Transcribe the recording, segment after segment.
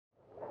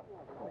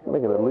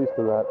Make it at least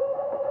to that.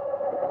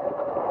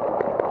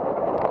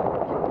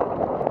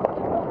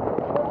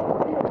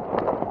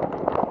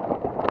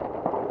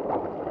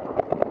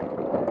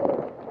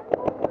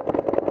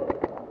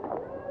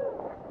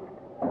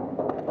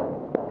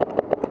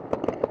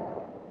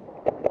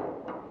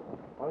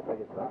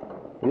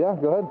 Yeah,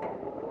 go ahead.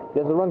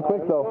 You have to run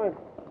quick though.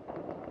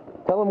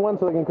 Tell them when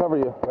so they can cover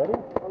you. Ready?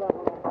 Hold on.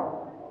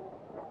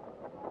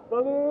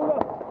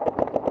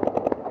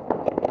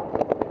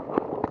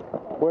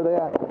 Where are they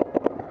at?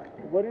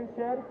 Wooden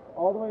shed,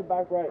 all the way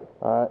back right.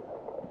 Alright.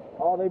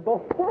 Oh, they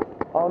both.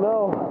 Oh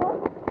no.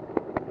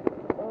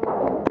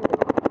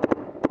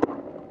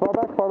 Far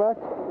back, far back.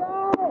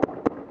 No!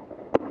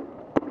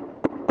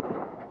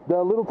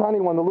 The little tiny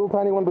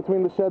one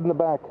between the shed and the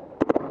back.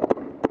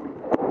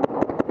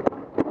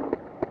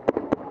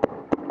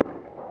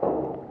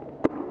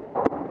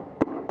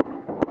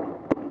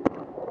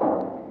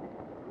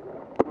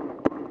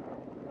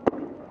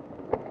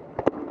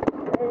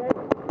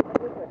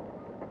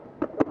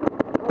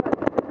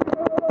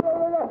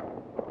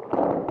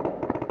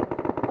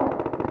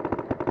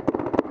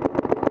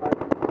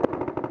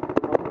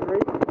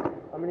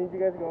 I'm gonna need you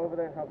guys to go over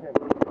there and help him.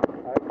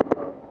 Alright?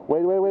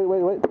 Wait.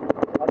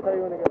 I'll tell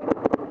you when to go.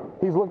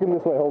 He's looking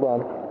this way, hold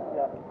on.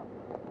 Yeah.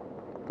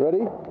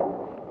 Ready?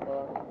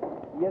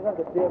 You guys have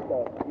to dip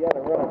though. You have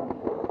to run.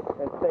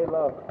 And stay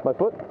low. My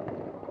foot?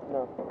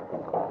 No.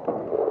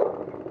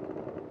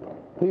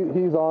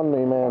 He's on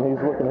me, man.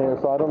 He's looking here,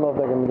 so I don't know if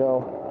they can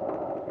go.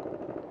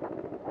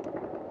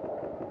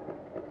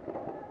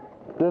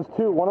 There's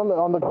two. One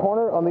on the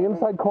corner, on the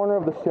inside corner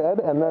of the shed,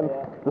 and then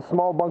the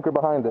small bunker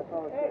behind it.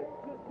 Hey,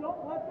 just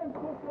don't let them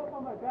push up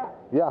on my back.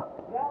 Yeah.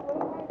 That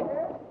little right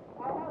there,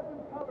 I have them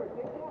covered.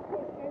 They can't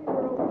push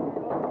anywhere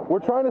over. We're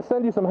trying to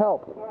send you some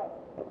help. Alright.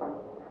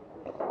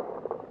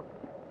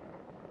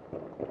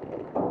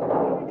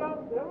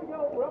 There we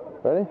go. We're up in the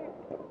Ready?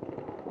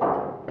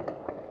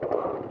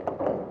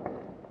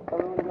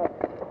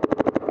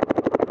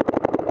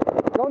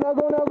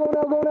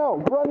 Go now.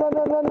 Run.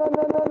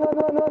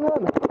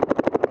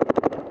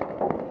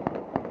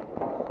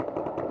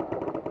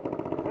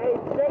 Hey,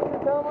 Jason,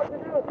 tell them what to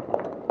do.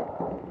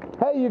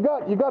 Hey, you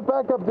got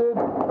backup, dude.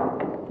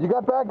 You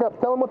got backup.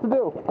 Tell him what to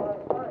do.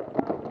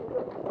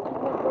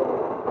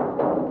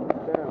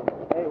 Damn.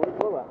 Hey, where's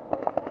Willa?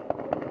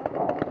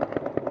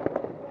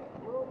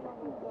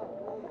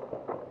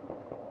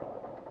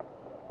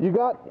 You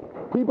got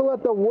people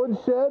at the wood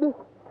shed,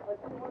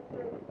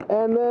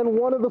 and then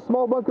one of the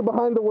small bunker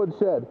behind the wood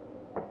shed.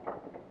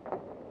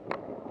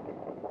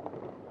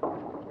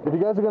 If you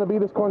guys are going to be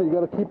this corner, you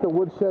got to keep the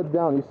wood shed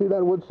down. You see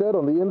that wood shed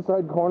on the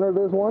inside corner?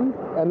 There's one,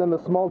 and then the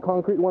small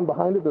concrete one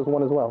behind it. There's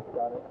one as well.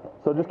 Got it.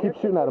 So just keep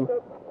shooting at them.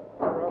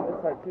 Around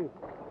this side too.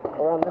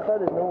 Around this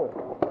side, there's no one.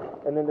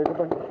 And then there's a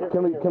bunch of shit.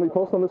 Can we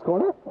post on this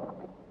corner?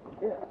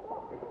 Yeah.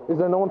 Is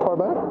there no one far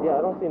back? Yeah,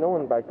 I don't see no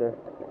one back there.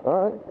 All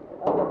right.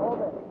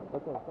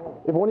 That's what I'm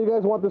saying. If one of you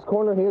guys want this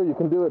corner here, you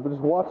can do it, but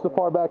just watch the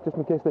far back just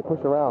in case they push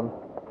around.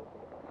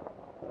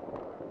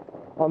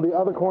 On the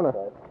other corner.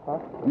 Huh?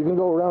 You can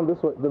go around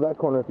this way to that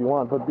corner if you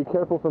want, but be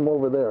careful from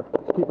over there.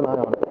 Just keep an eye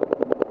on it.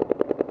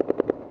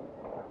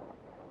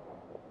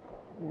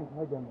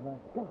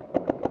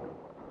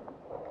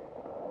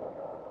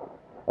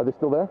 Are they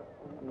still there?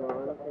 No, I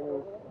don't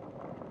think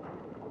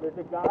there's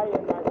a guy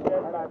in that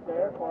shed back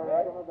there, far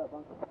right.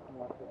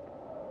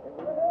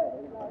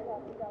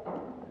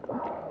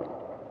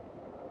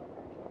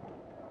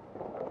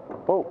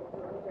 Oh.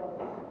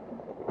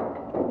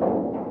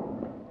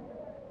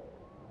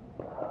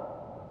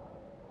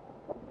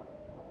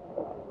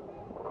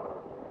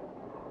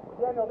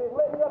 Daniel, they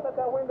lit me up at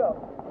that window.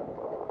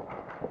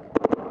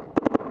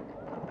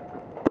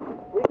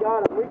 We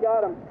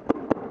got him.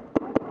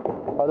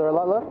 Are there a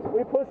lot left?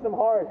 We pushed them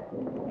hard.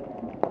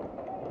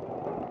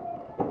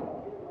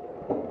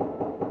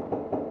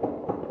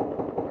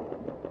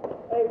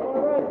 Hey, go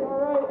right.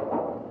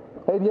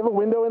 Hey, do you have a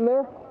window in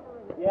there?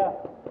 Yeah.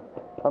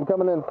 I'm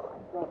coming in.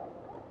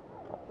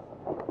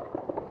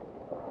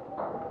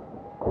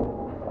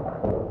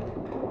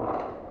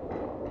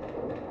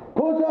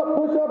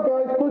 Push up,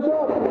 guys, push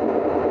up!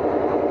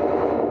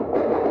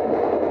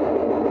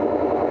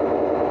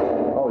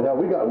 Oh yeah,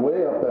 we got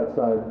way up that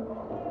side.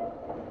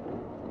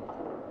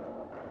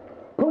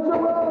 Push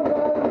around,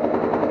 guys!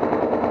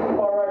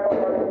 All right.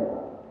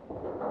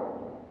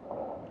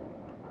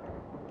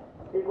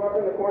 He's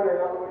working the corner,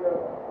 not the window.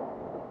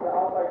 The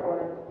outside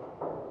corner.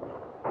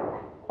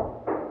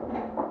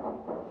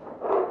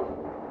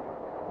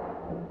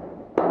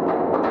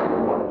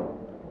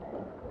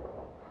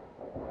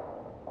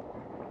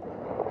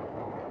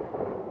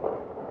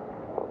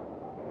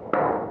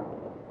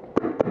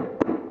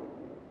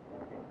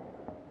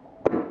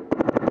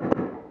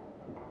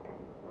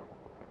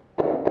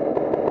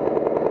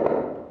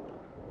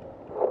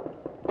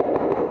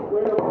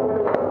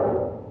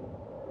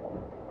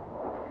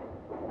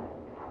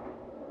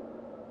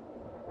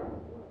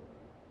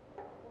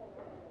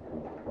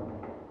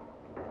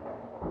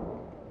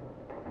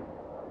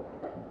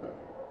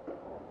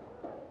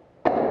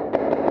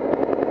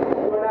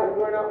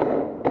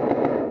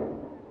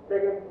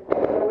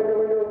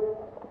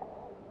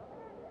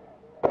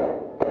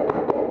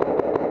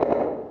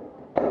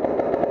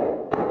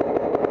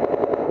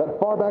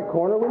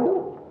 corner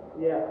window?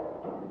 Yeah.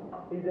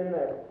 He's in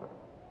there.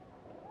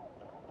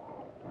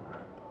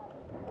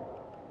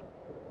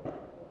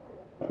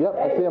 Yep,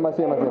 I see him.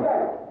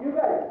 You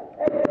guys.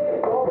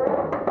 Hey, go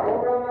around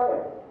that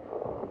way.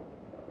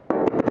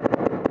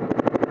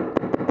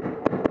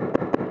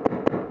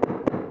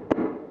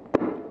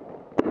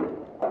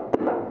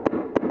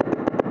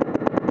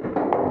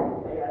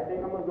 Hey, I think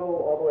I'm gonna go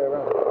all the way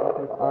around.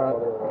 All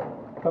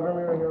right. Cover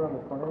me right here on the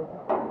corner.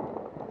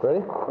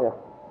 Ready? Yeah.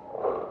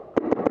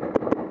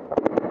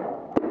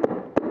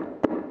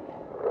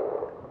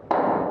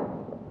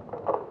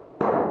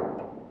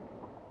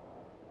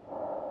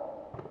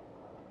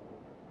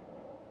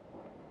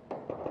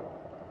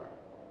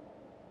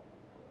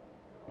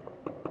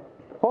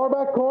 Far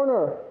back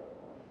corner.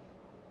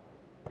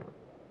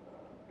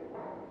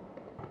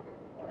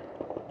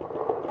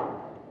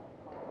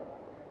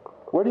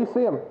 Where do you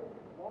see him?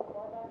 One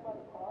far back by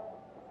the car,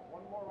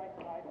 one more right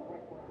side,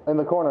 right corner. In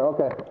the corner,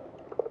 okay.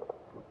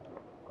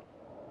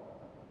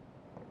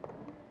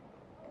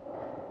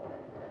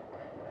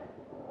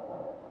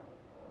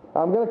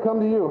 I'm gonna come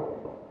to you.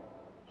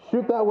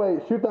 Shoot that way,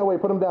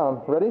 put him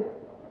down. Ready?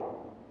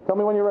 Tell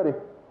me when you're ready.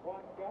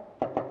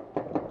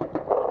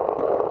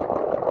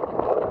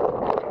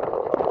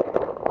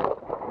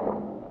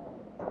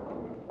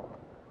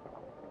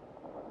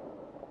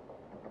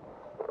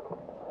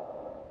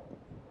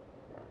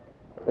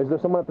 Is there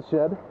someone at the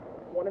shed?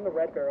 One in the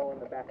red barrel in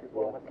the back as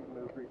well, unless he's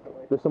moved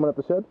recently. There's someone at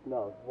the shed?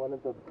 No, one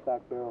at the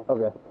back barrel.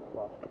 Okay.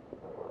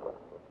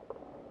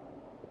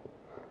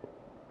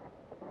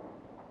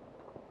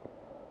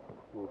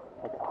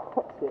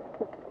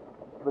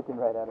 Looking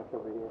right at us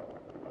over here.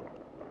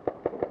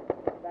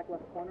 Back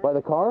left corner? By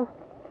the car?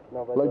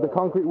 No, by like the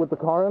concrete with the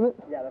car in it?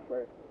 Yeah, that's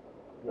where.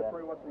 That's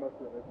where he wants most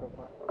of it so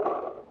far.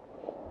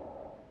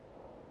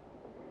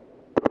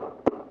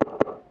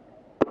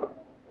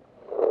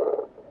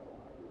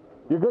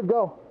 You're good,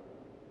 go.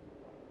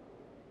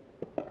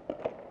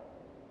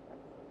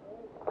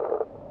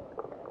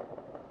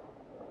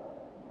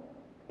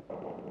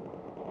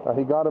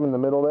 He got him in the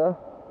middle there.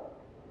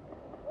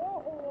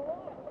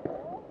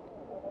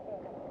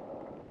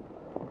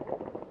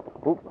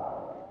 Oop.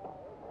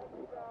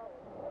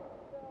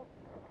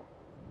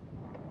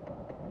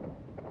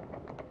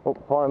 Oh,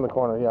 far in the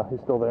corner. Yeah, he's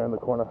still there in the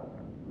corner.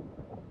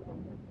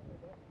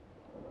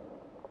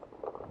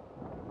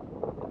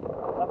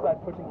 Left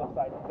side, pushing left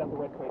side. He's at the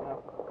red crate now.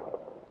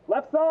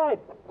 Left side!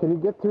 Can you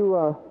get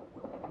to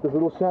this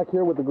little shack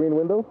here with the green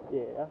window?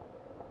 Yeah.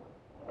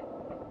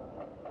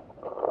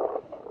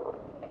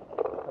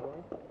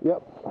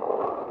 Yep.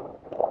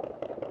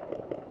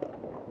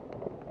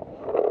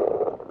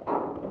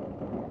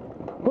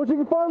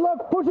 Pushing far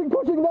left, pushing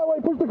that way,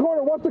 push the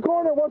corner, watch the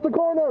corner, watch the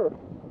corner.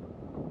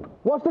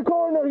 Watch the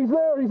corner, he's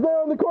there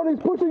on the corner,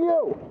 he's pushing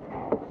you.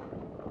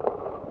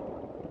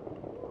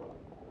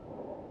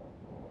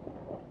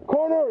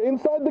 Corner,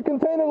 inside the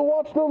container,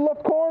 watch the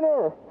left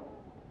corner.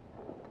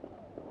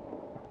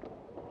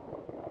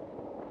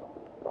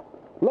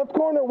 Left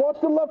corner, watch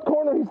the left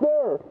corner, he's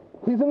there.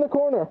 He's in the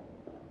corner.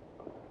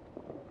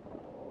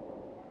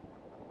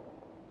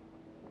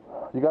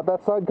 You got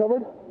that side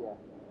covered? Yeah.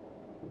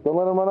 Don't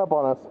let him run up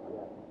on us. Yeah.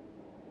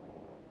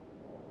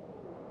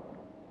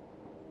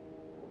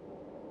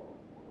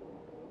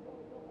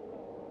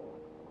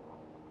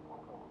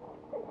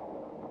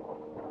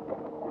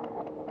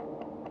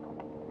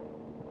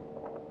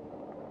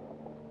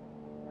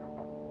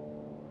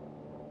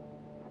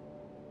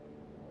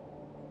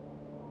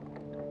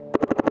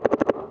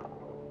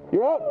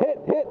 You're out,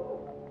 hit.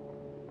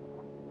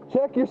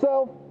 Check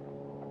yourself.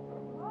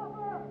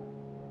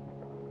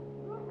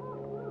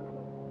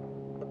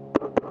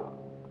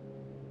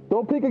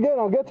 Don't peek again,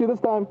 I'll get you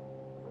this time.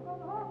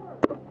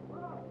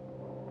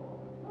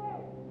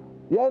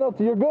 Yeah, no,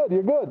 you're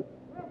good.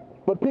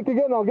 But peek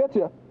again, I'll get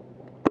you.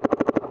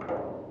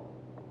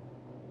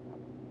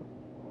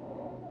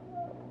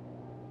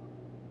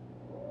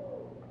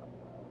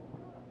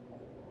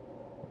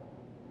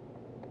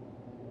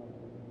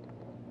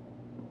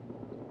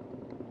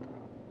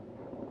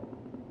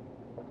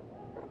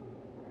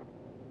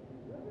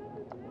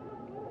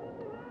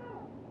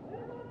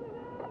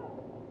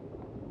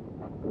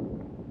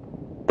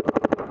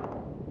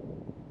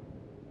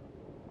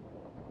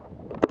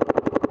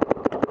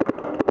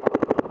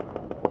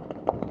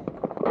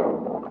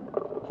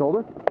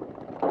 Shoulder?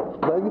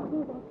 Leg?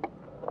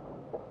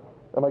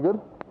 Am I good?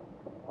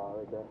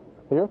 Right there.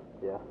 Here?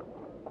 Yeah.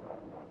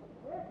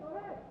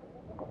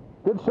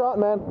 Good shot,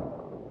 man.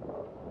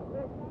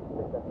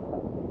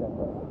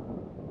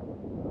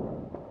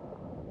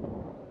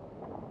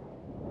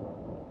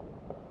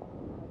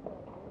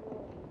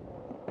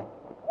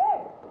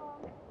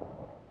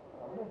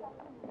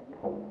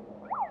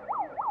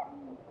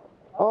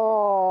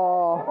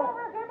 Oh.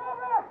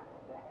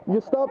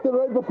 You stopped it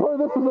right before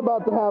this was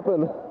about to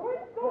happen.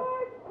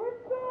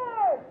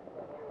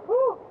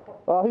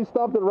 He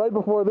stopped it right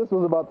before this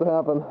was about to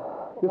happen.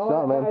 Good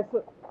shot, man.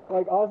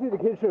 Like, honestly, the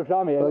kid should have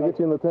shot me. Did I get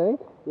you in the tank?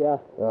 Yeah.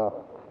 Yeah.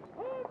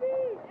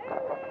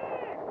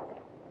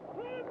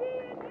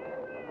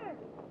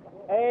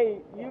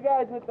 you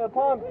guys with the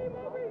pump.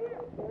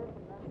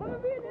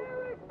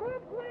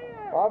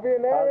 Bobby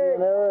and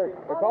Eric,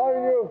 they're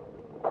calling you.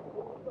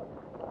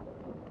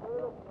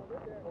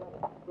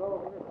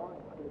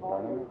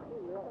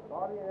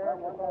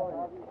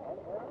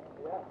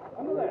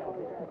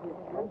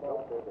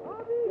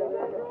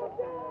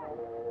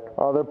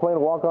 Oh, they're playing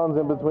walk-ons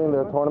in between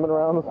their tournament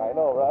rounds? I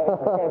know, right?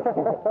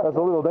 That's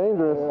a little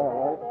dangerous. Yeah,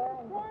 right?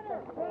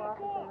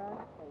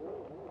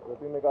 I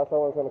think they got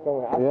someone who's going to come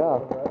and ask Yeah.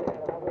 them, right?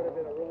 That would have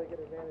been a really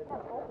good advantage.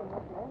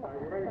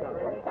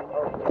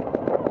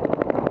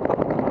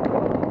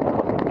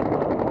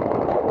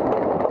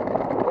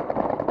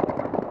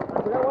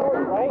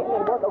 Right, and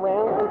then work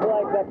around until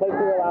like that place we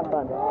were last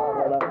time.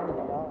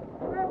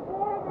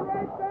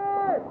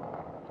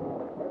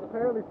 There's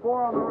apparently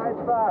 4 on the right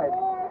side.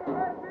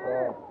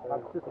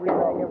 I'm just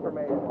relaying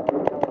information.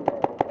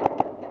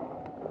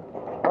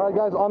 Alright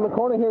guys, on the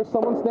corner here,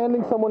 someone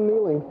standing, someone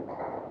kneeling.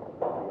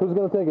 Who's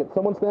going to take it?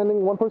 Someone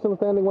standing, one person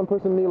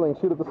kneeling.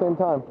 Shoot at the same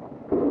time.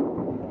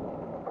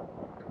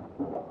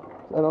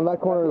 And on that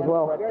corner as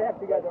well. We already have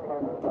 2 guys over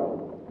here.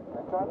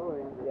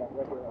 Yeah,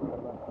 right here,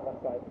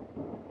 left side.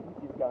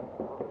 He's gone.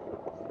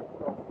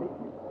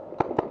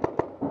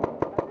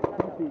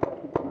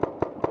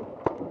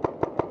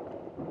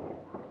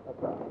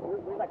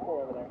 There's like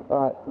 4 over there.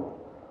 Alright.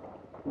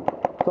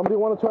 Somebody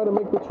want to try to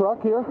make the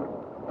truck here?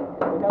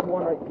 We have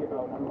one right here.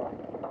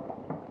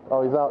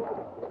 Oh, he's out.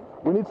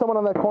 We need someone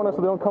on that corner so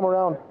they don't come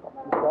around.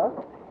 You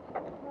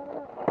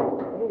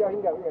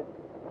can go.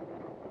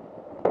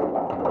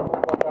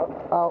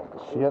 Oh,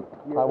 shit.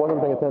 I wasn't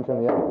paying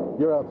attention. Yeah.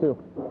 You're out too.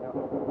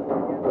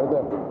 Right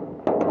there.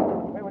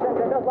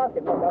 Wait, that was last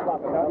game. No, that was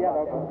last game.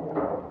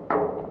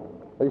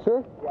 Are you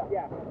sure?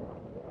 Yeah.